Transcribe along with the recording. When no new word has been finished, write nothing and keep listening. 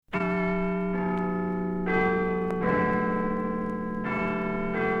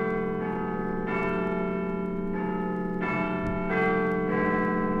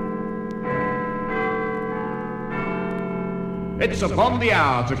It's upon the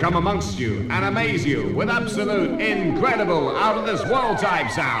hour to come amongst you and amaze you with absolute, incredible, out-of-this-world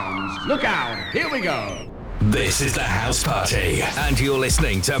type sounds. Look out, here we go. This is the House Party, and you're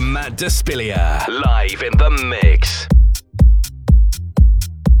listening to Matt Despilia, live in the mix.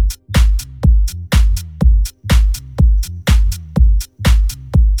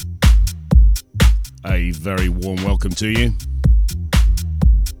 A very warm welcome to you.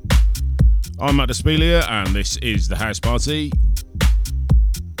 I'm Matt Despilia, and this is the House Party.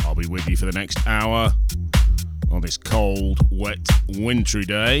 I'll be with you for the next hour on this cold, wet, wintry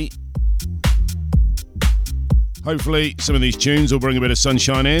day. Hopefully some of these tunes will bring a bit of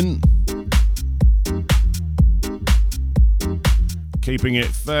sunshine in. Keeping it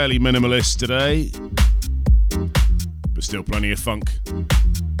fairly minimalist today, but still plenty of funk.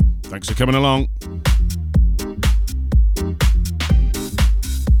 Thanks for coming along.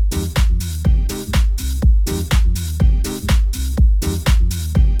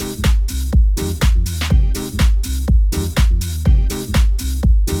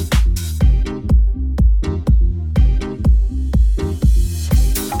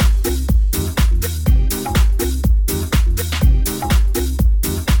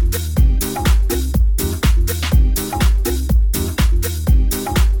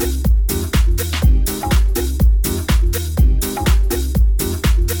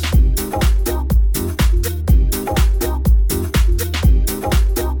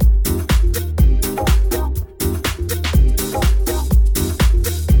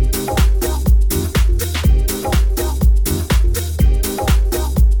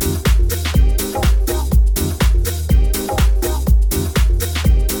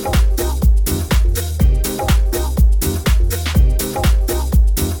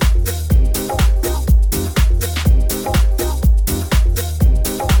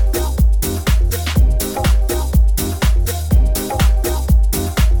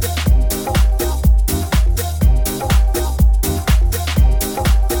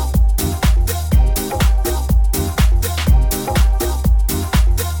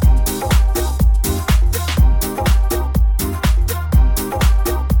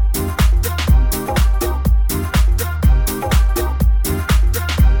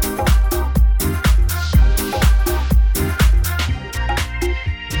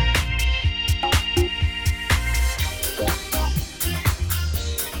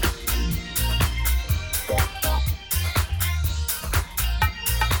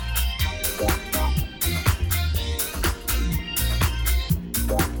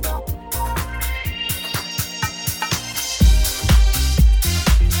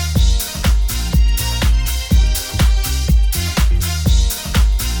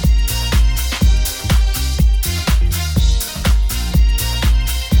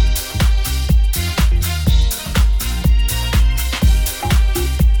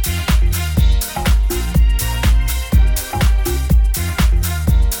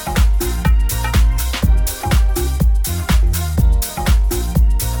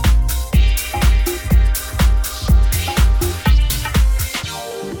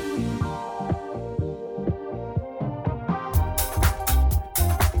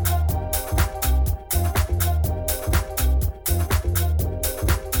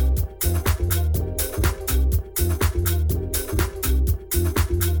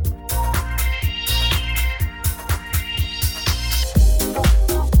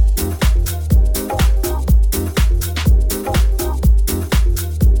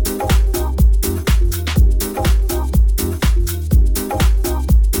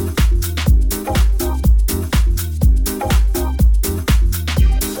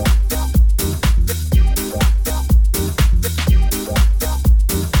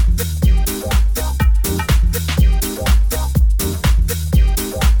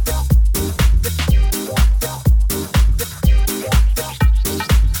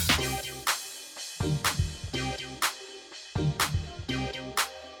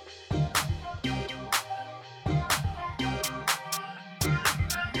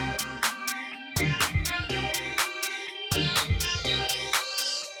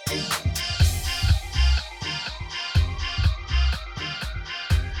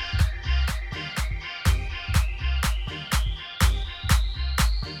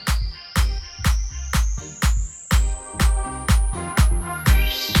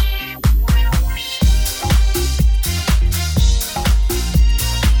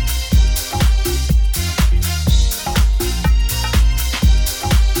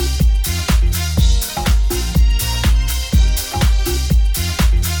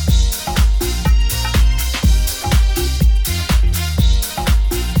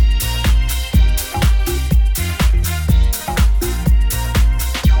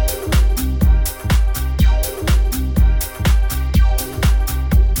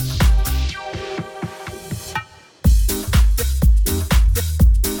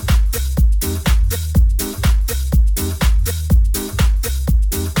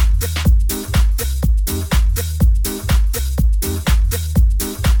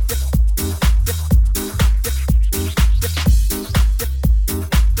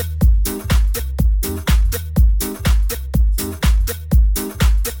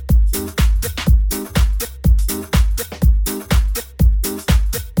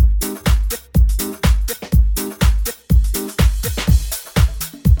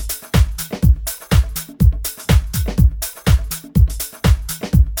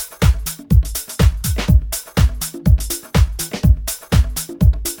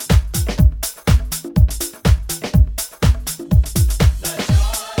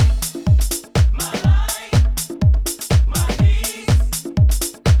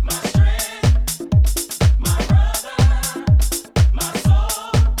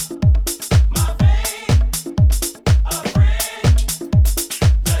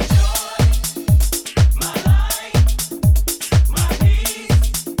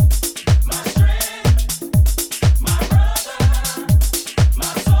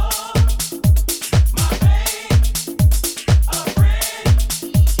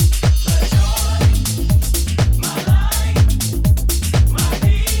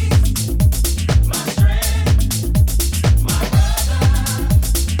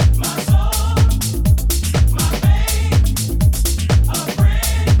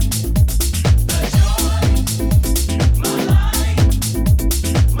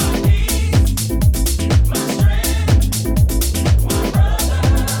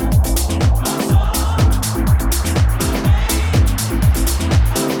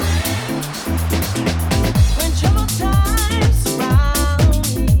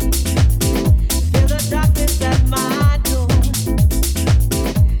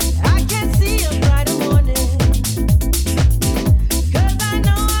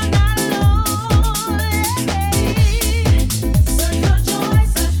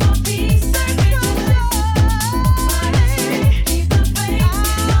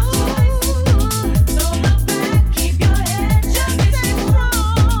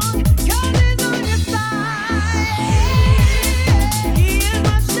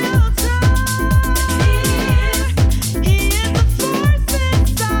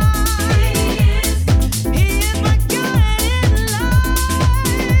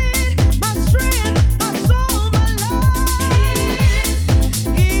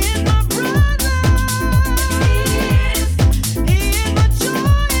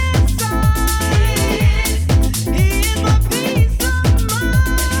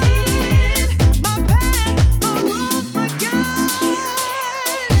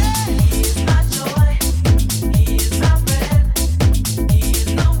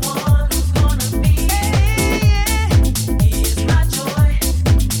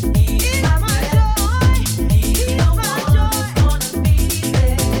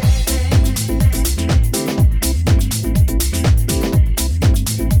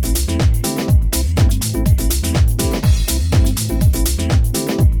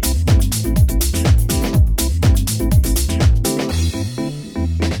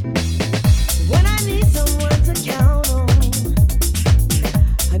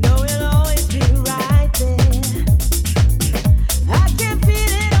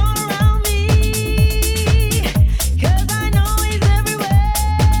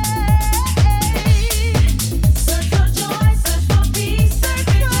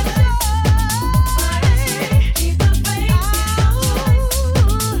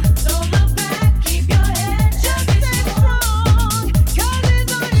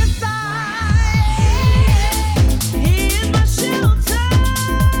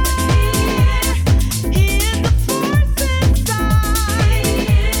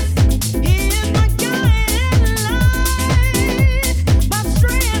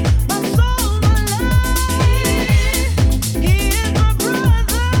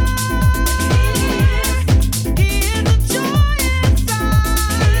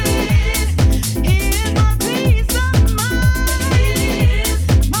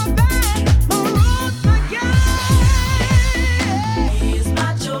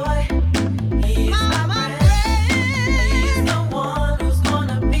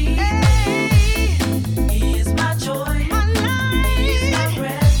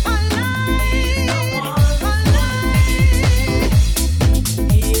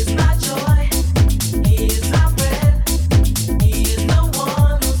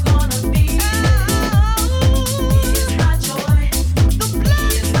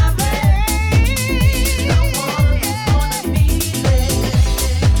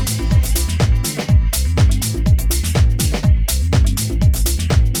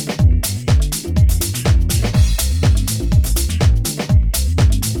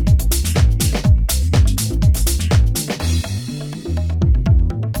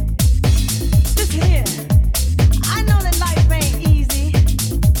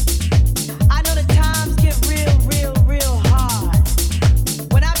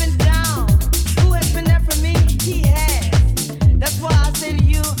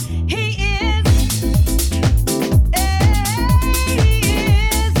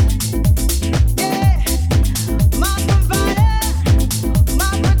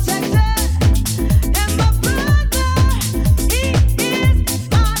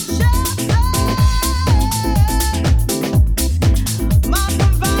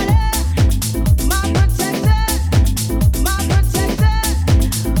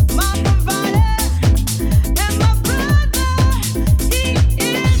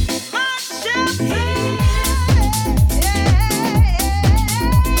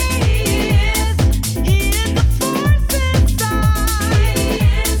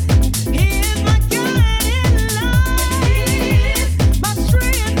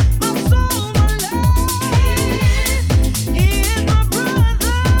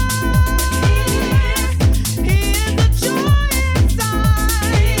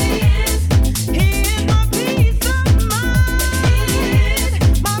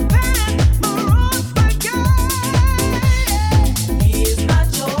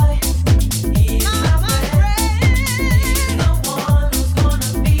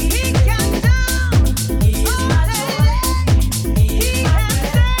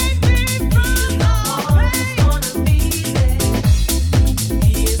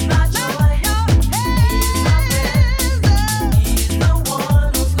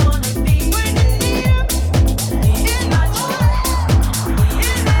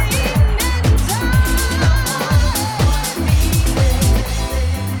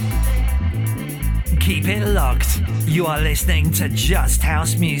 listening to Just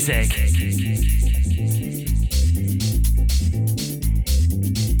House Music.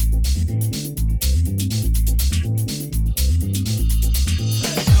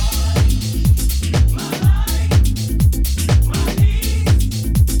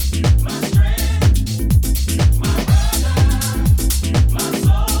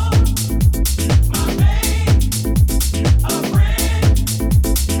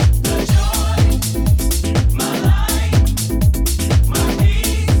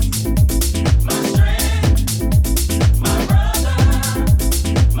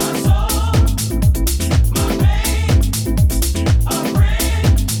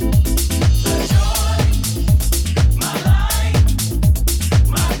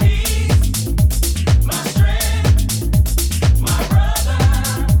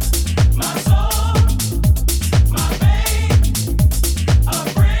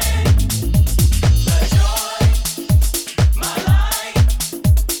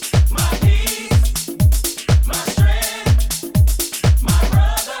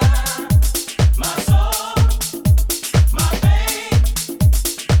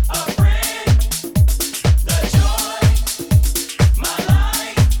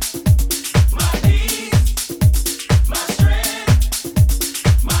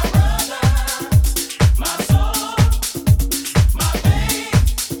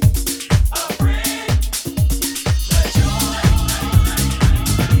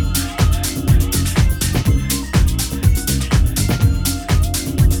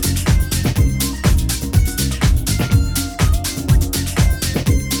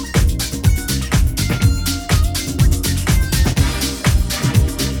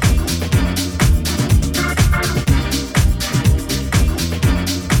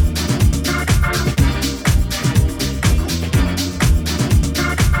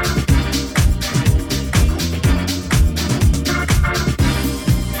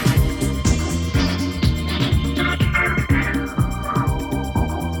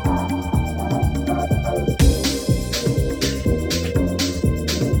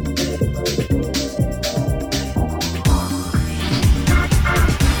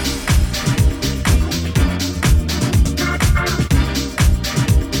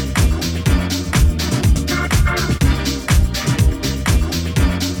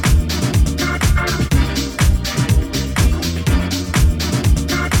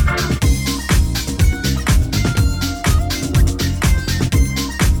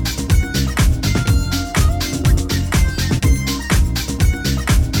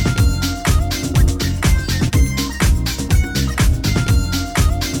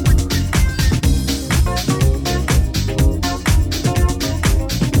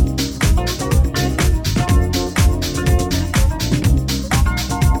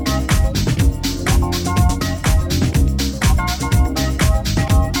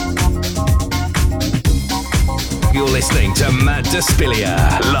 listening to Matt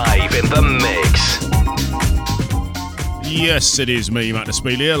Despilia, live in the mix. Yes, it is me, Matt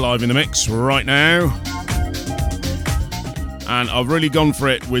Despilia, live in the mix right now. And I've really gone for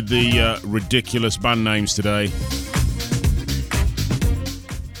it with the ridiculous band names today.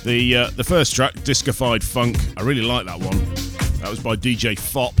 The first track, Discofied Funk, I really like that one. That was by DJ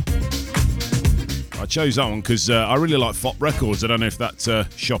Fop. I chose that one because I really like Fop Records. I don't know if that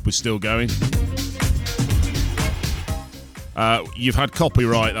shop is still going. You've had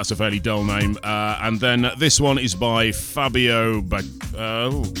Copyright, that's a fairly dull name. And then this one is by Fabio Baccini.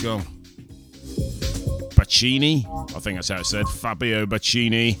 I think that's how it said. Fabio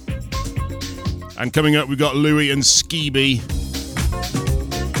Baccini. And coming up, we've got Louis and Skeeby.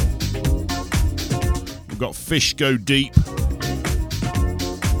 We've got Fish Go Deep.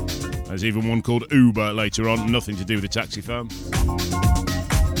 There's even one called Uber later on, nothing to do with the taxi firm.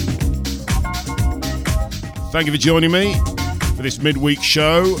 Thank you for joining me for this midweek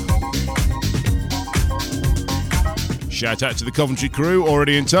show. Shout out to the Coventry crew,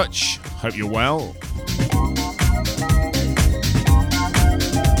 already in touch. Hope you're well.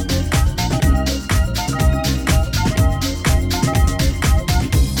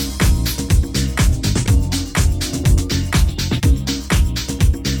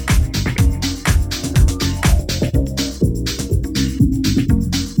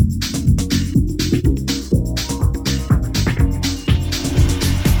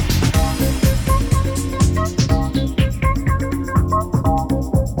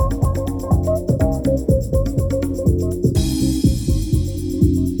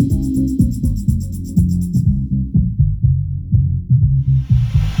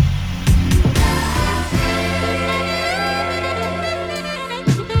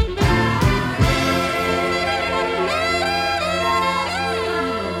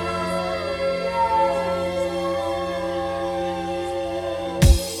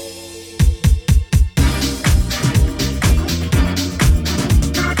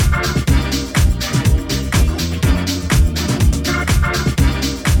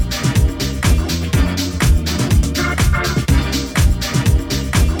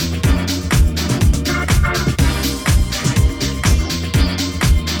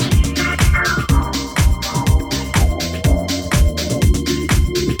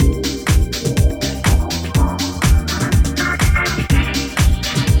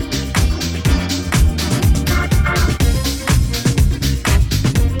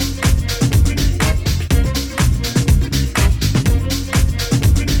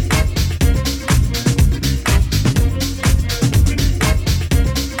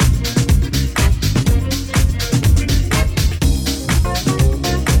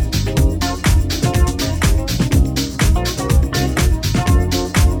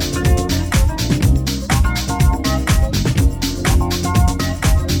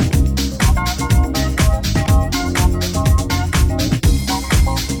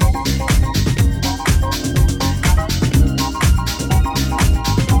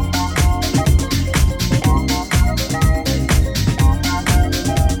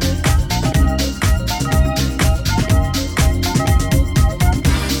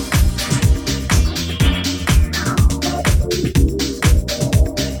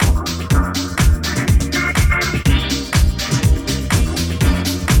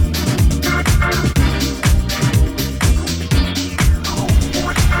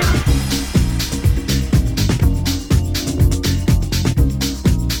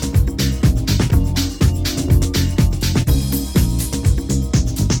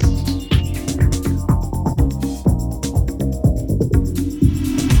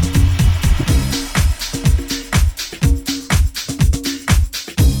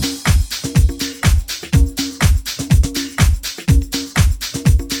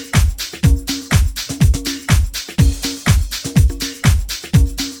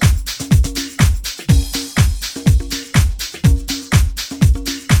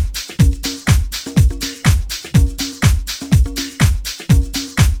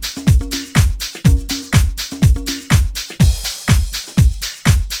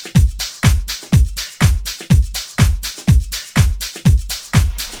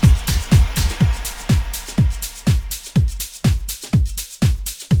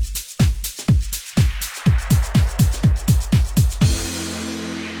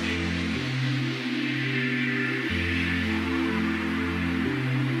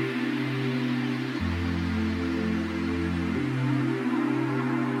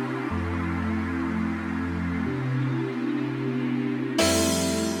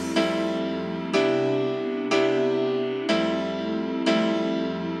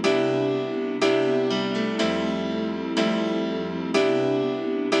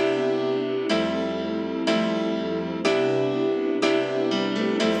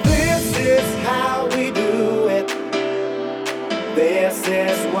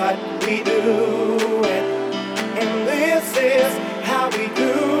 is what we do it, and this is how we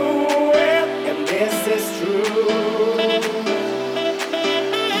do it, and this is true.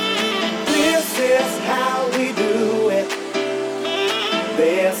 This is how we do it.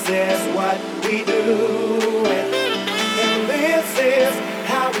 This is what we do it, and this is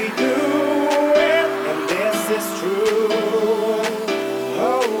how we do it, and this is true.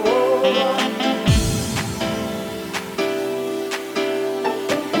 Oh, oh.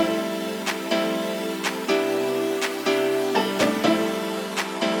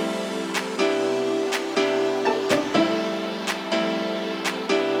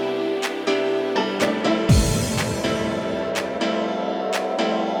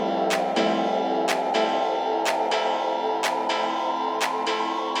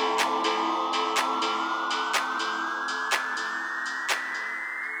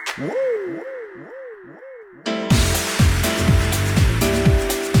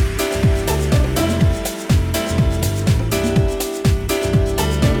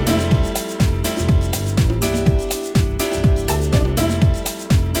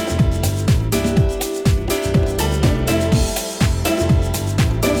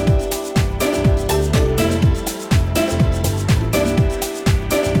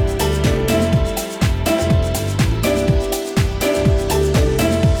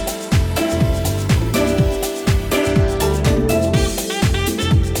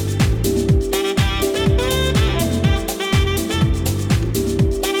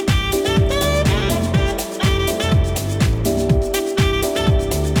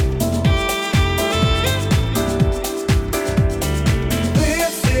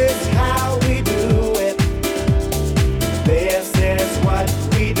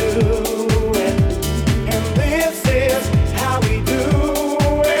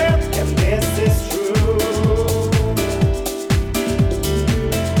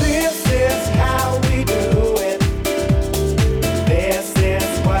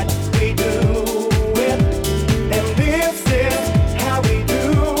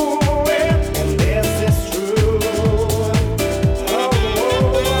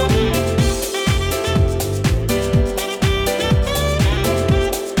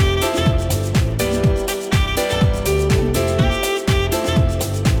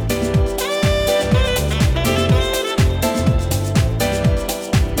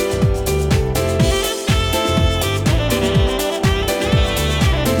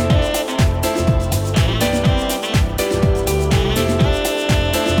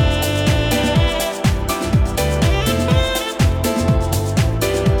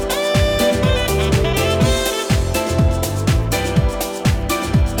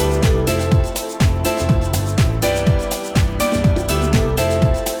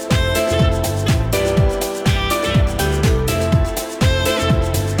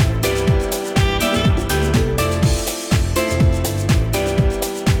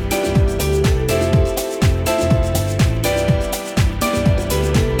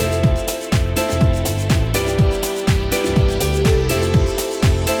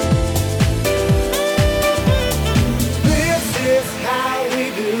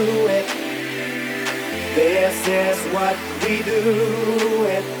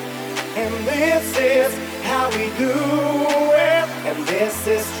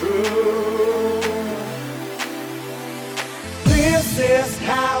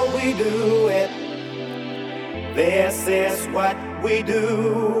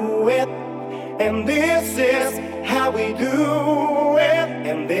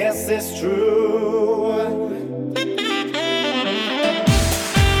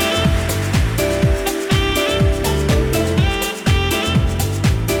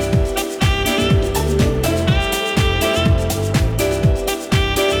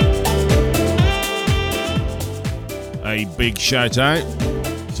 Big shout out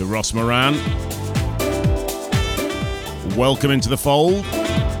to Ross Moran. Welcome into the fold.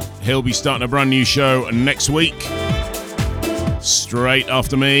 He'll be starting a brand new show next week, straight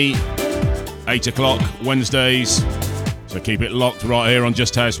after me, 8 o'clock Wednesdays. So keep it locked right here on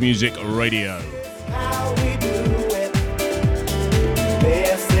Just House Music Radio.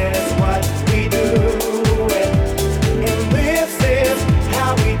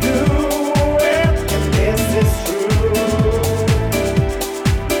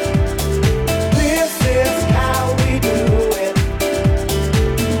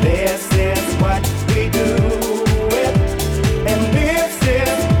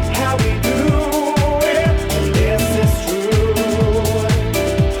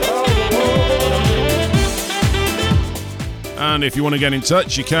 And if you want to get in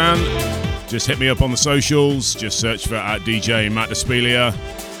touch, you can just hit me up on the socials. Just search for @DJ Matt Despilia.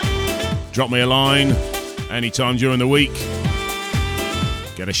 Drop me a line anytime during the week.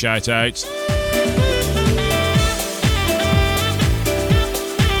 Get a shout out.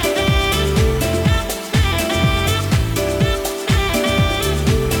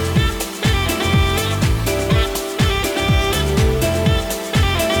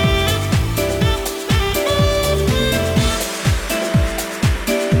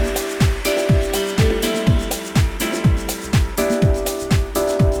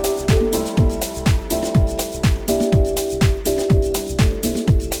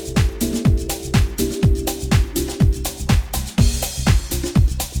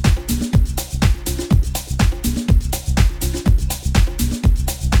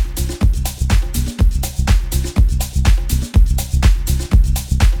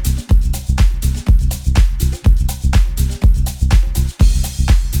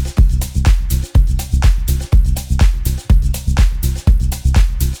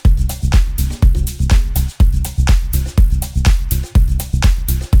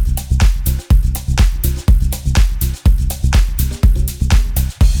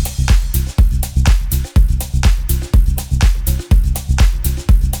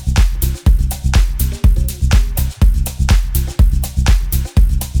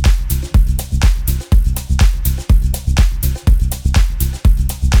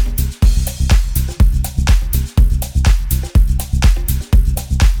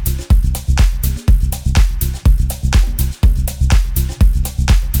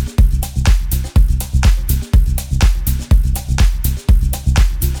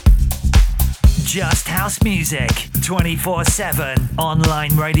 Just house music, 24/7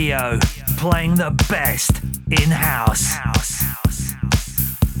 online radio, playing the best in house.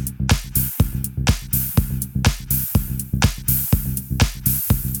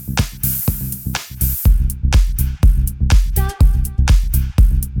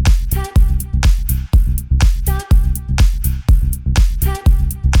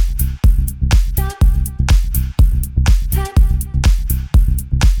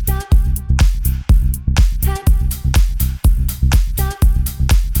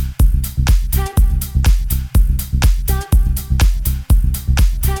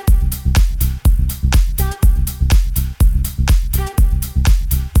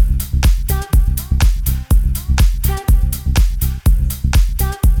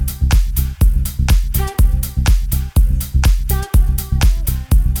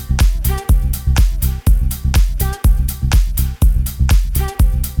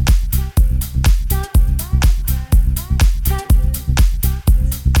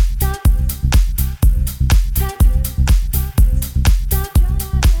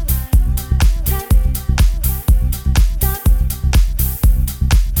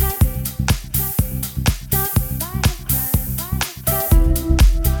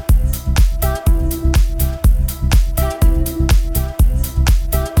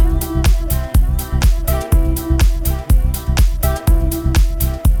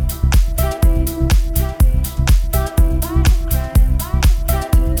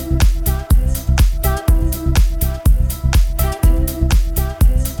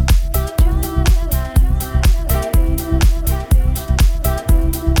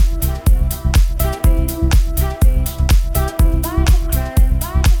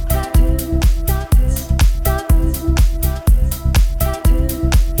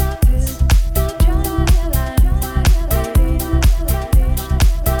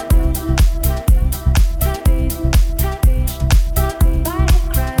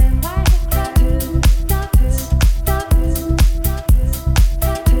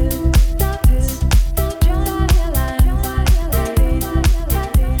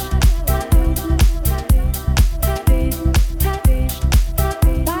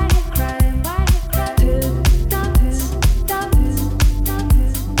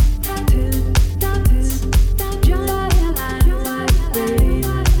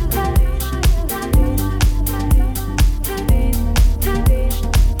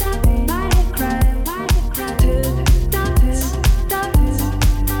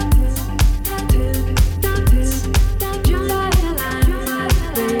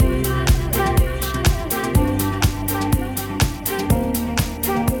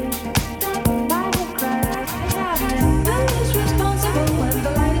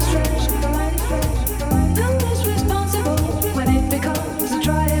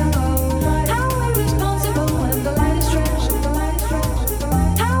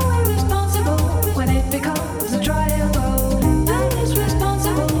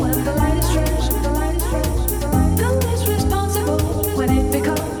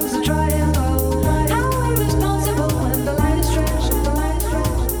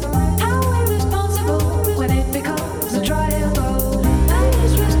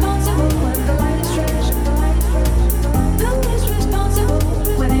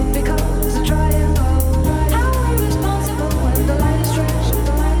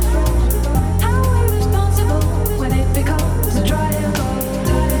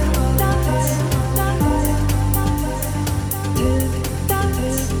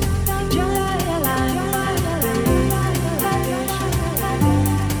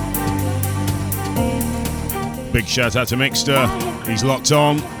 Big shout out to Mixter. He's locked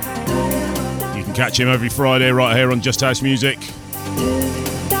on. You can catch him every Friday right here on Just House Music.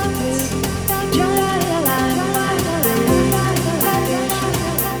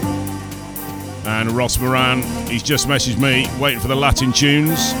 And Ross Moran, he's just messaged me, waiting for the Latin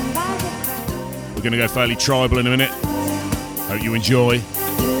tunes. We're going to go fairly tribal in a minute. Hope you enjoy.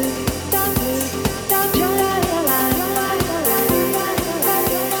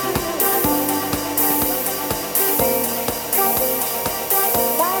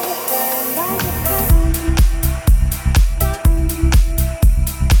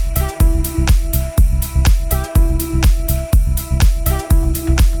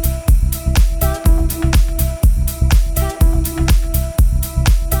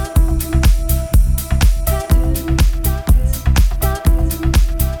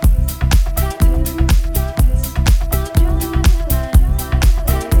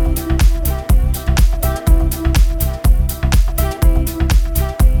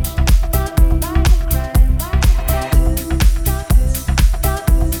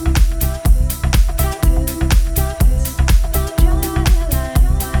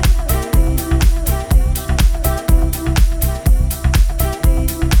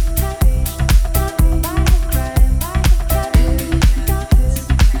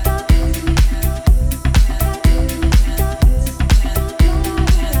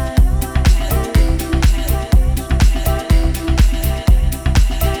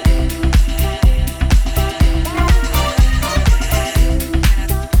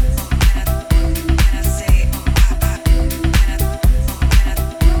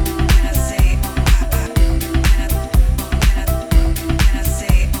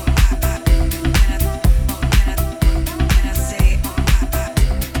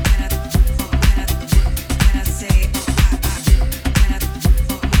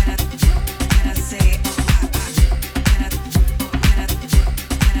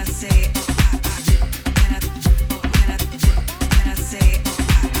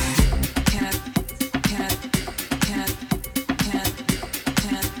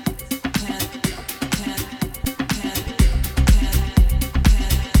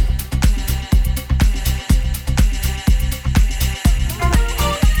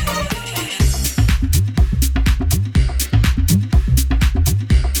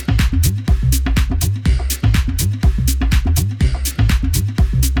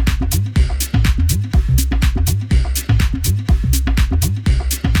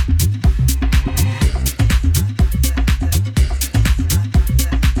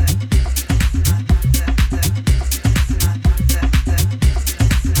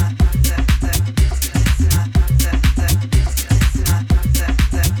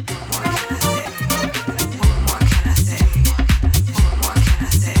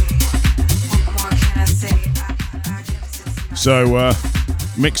 So,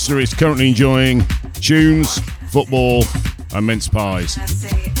 Mixer is currently enjoying tunes, football, and mince pies.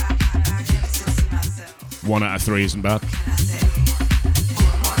 1 out of 3 isn't bad.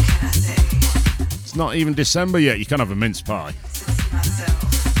 It's not even December yet, you can't have a mince pie.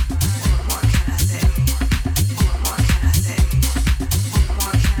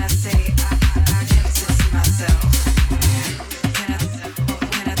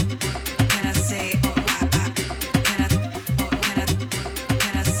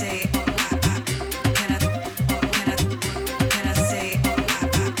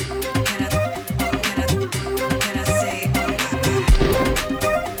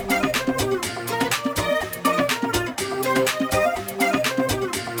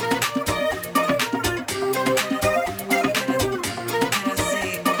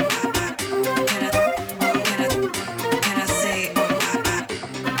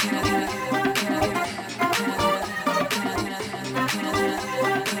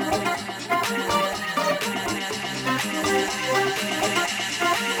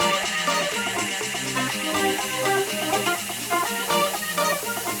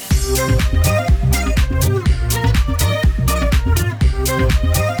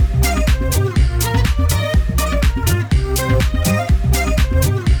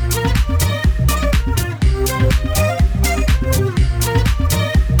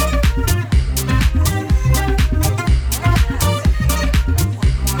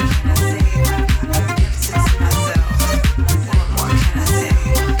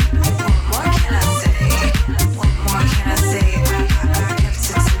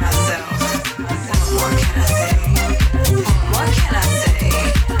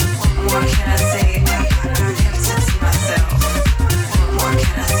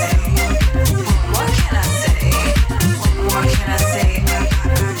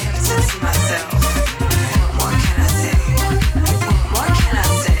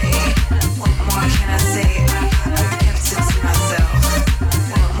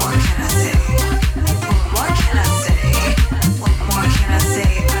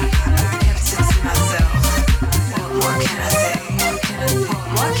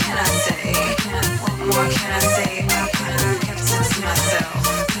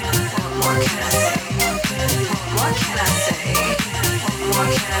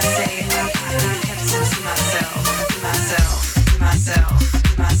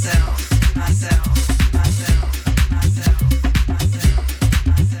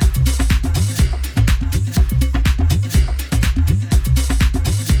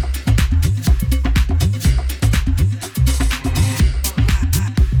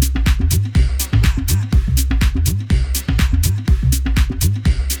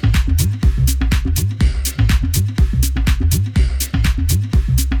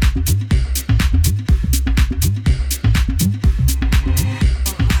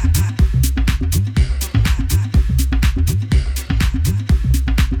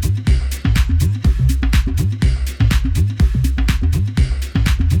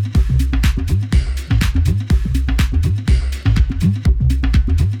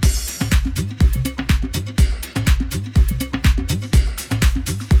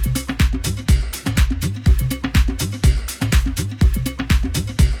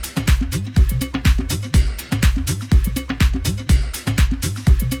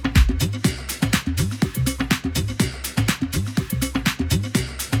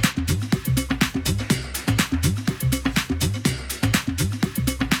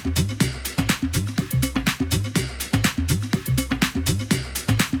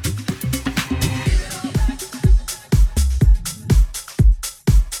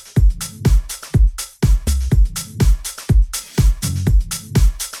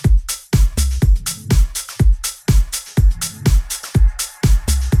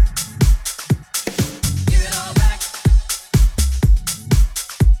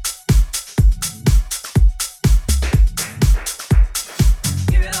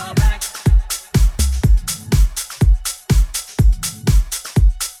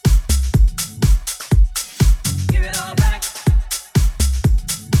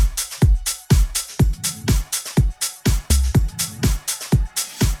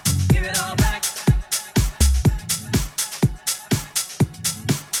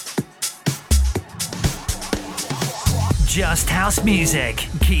 Just House Music.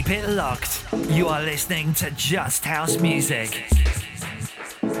 Keep it locked. You are listening to Just House Music.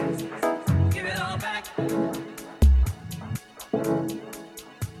 Give it all back. Give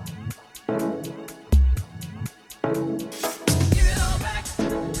it all back.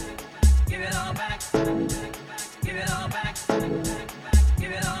 Give it all back. Give it all back.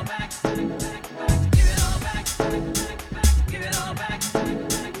 Give it all back. Give it all back. Give it all back.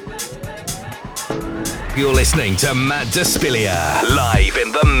 You're listening to Matt Despilia, live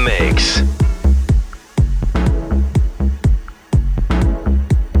in the mix.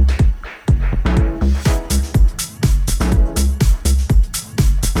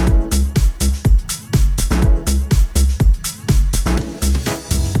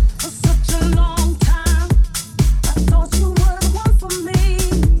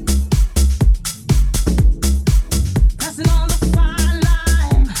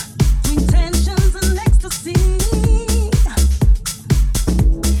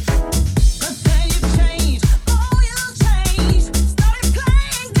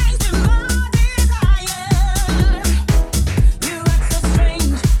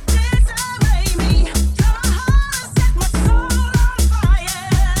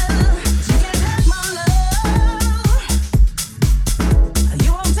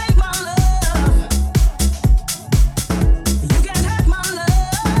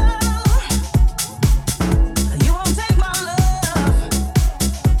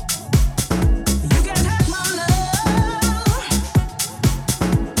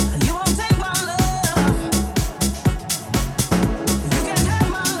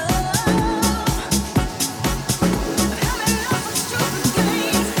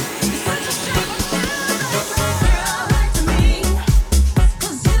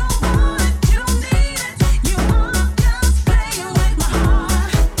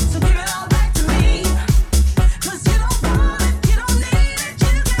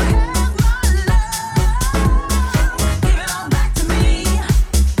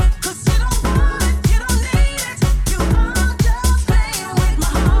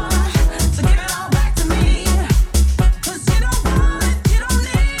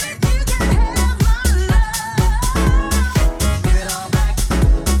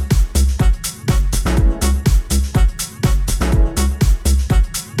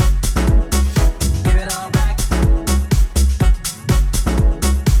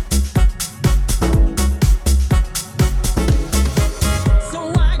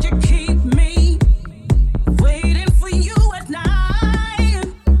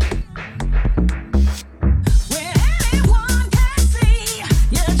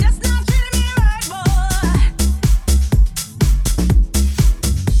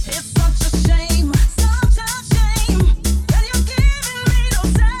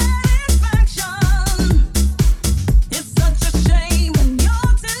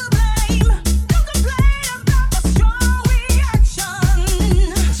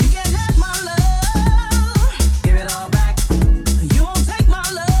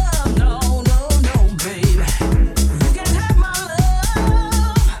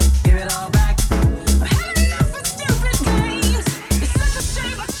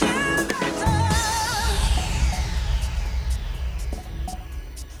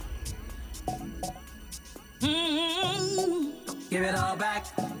 Give it all back.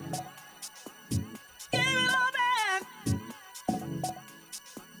 Give it all back.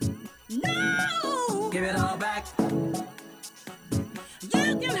 No. Give it all back.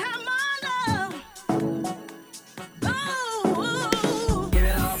 You can have my love. Oh. Give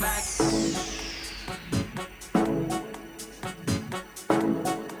it all back.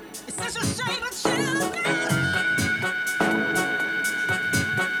 It's such a shame, but you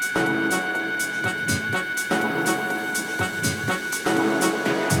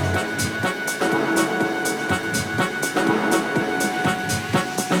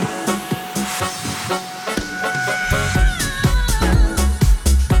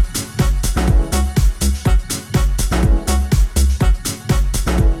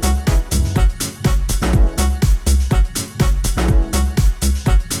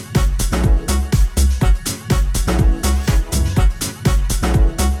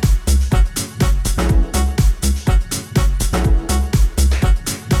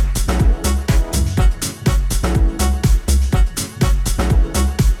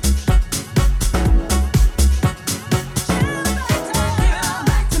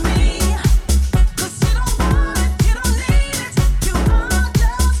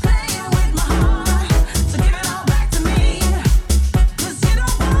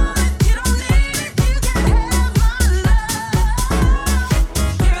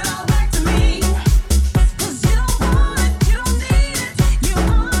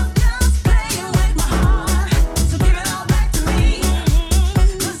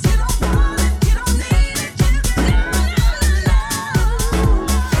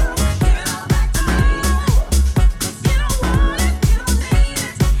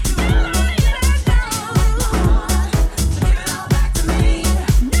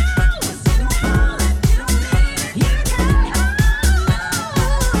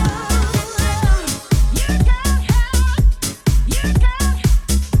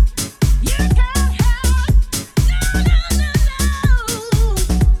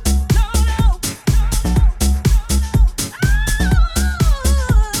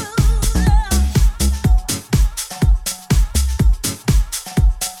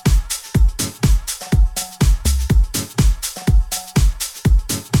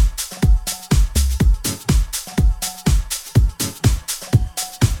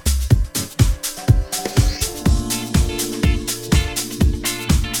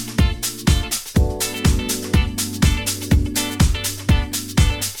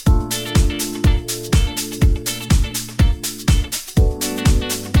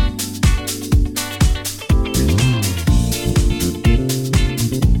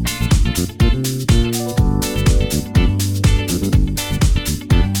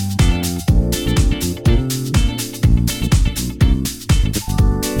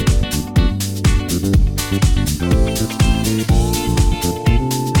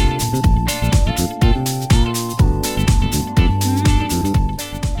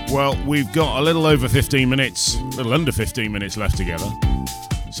Well, we've got a little over 15 minutes, a little under 15 minutes left together.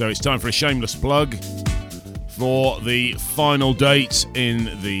 So it's time for a shameless plug for the final date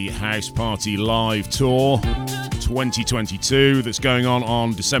in the House Party Live Tour 2022 that's going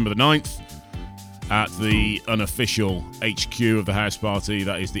on December the 9th at the unofficial HQ of the House Party,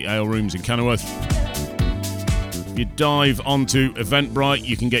 that is the Ale Rooms in Kenilworth. If you dive onto Eventbrite,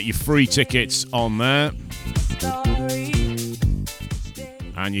 you can get your free tickets on there.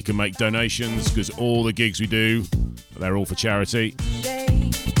 And you can make donations, because all the gigs we do, they're all for charity.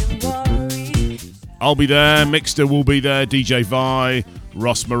 I'll be there, Mixter will be there, DJ Vi,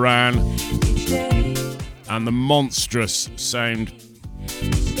 Ross Moran, and the monstrous sound,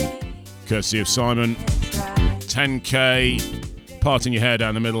 courtesy of Simon. 10k, parting your hair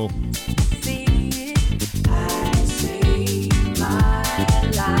down the middle.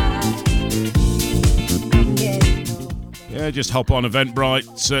 Yeah, just hop on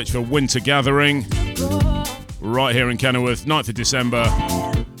Eventbrite, search for Winter Gathering, right here in Kenilworth, 9th of December,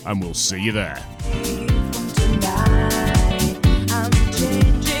 and we'll see you there.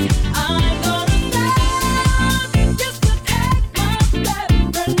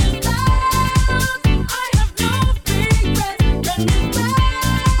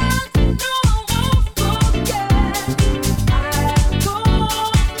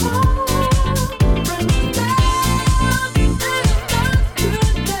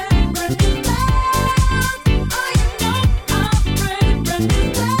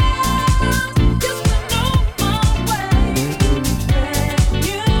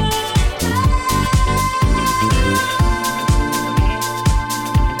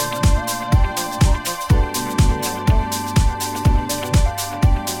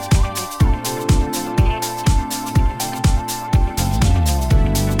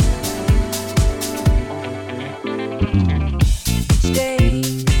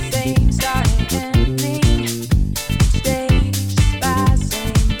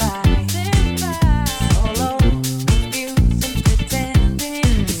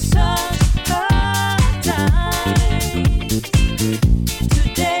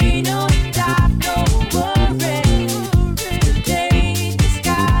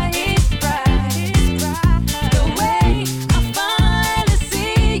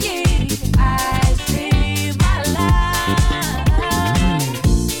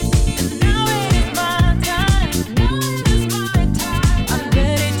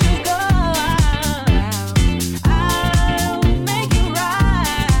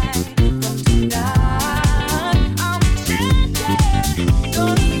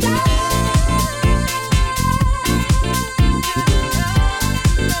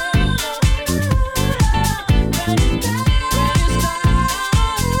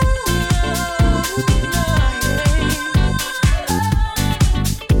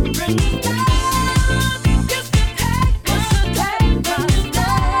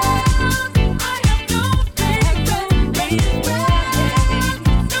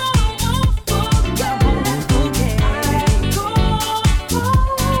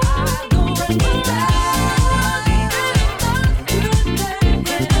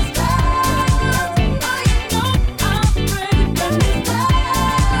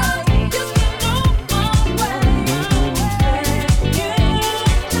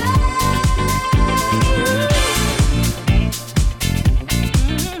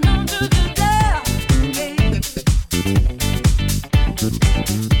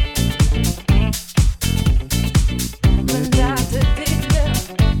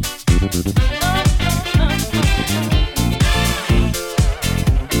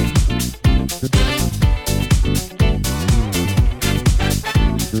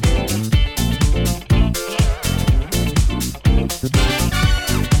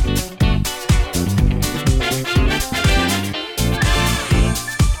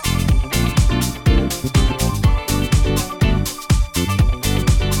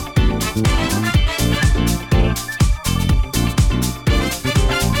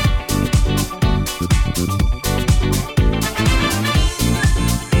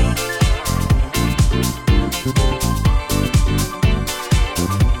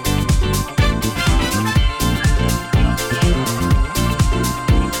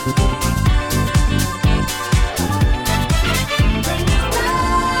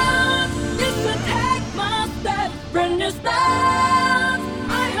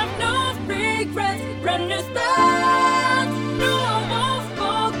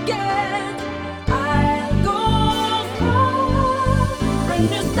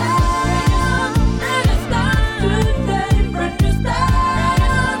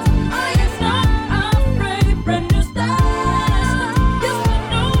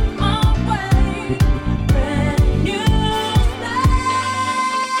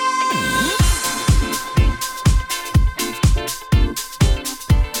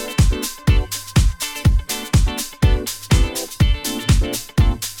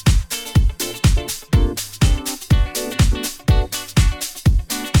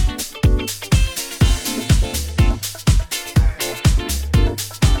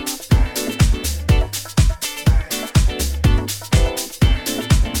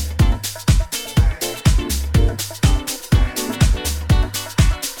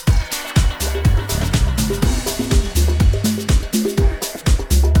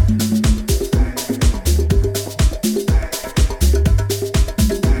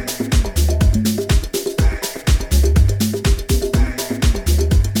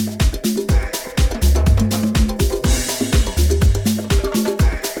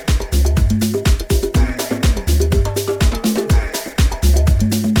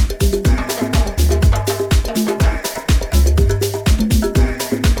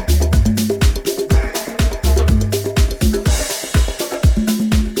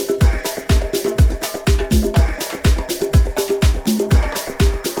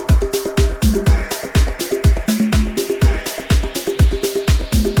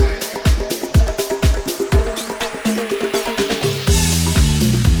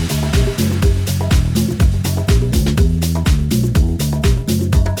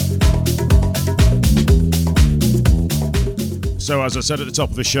 So, as I said at the top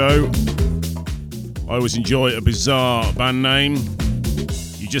of the show, I always enjoy a bizarre band name.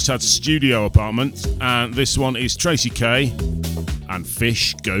 You just had Studio Apartment, and this one is Tracy K and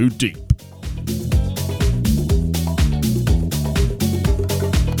Fish Go Deep.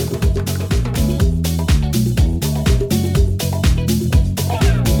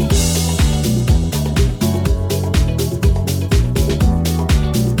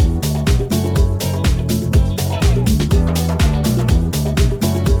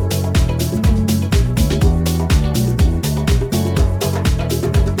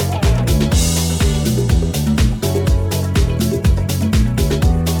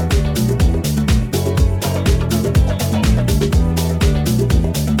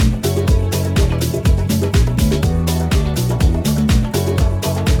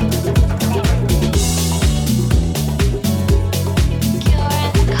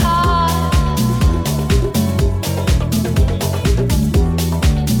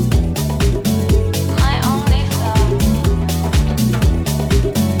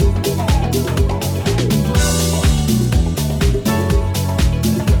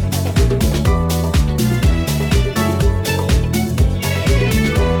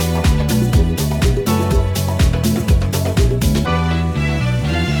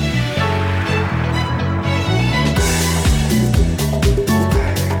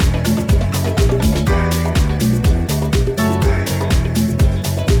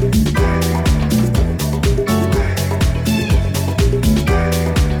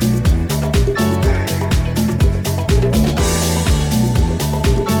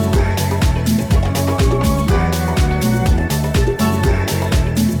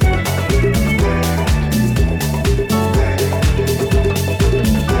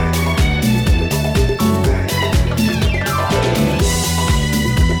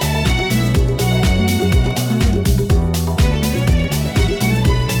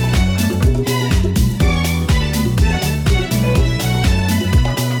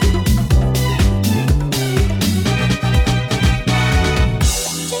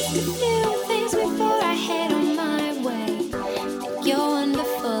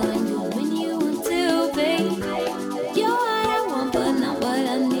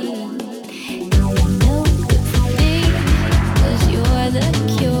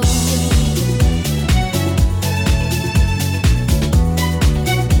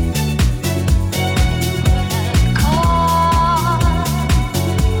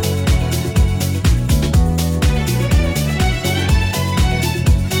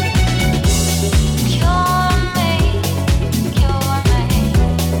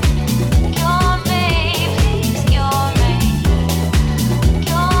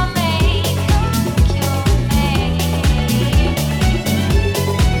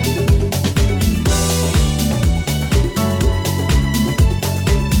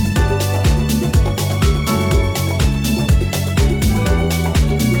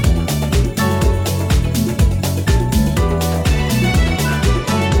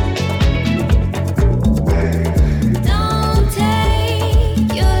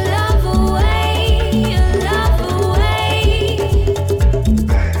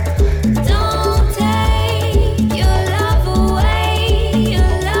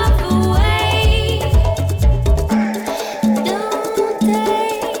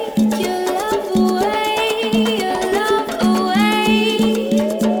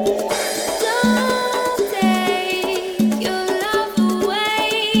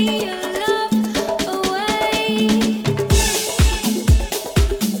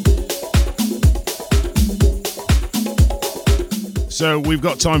 So we've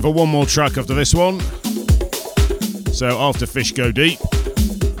got time for one more track after this one. So after Fish Go Deep,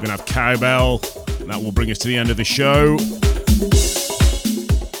 we're going to have Cowbell. That will bring us to the end of the show.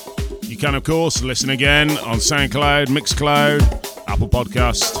 You can, of course, listen again on SoundCloud, Mixcloud, Apple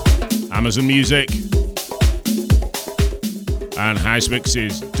Podcast, Amazon Music, and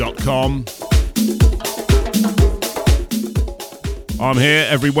housemixes.com. I'm here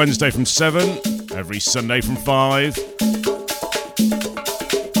every Wednesday from 7, every Sunday from 5.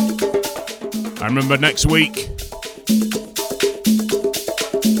 And remember, next week,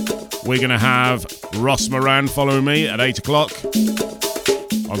 we're going to have Ross Moran following me at 8 o'clock.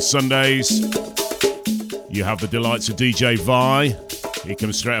 On Sundays, you have the delights of DJ Vi. He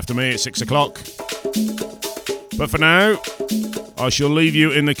comes straight after me at 6 o'clock. But for now, I shall leave you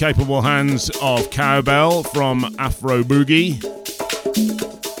in the capable hands of Cowbell from Afro Boogie.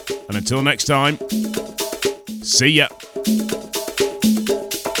 And until next time, see ya.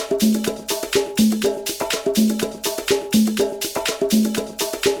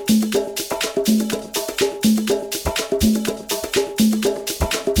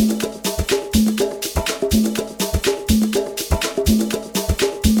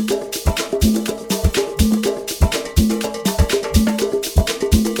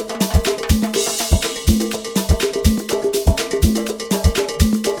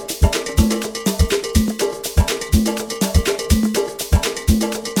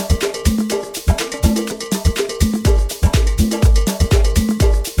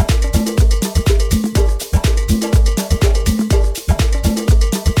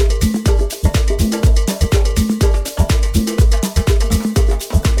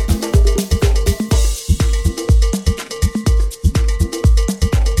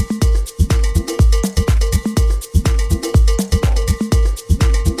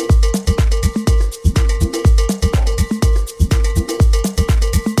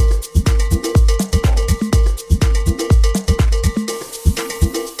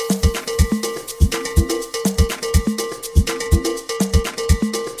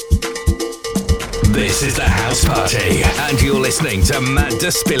 This is the House Party, and you're listening to Matt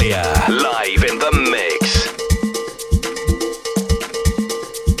Despilia live in the mix.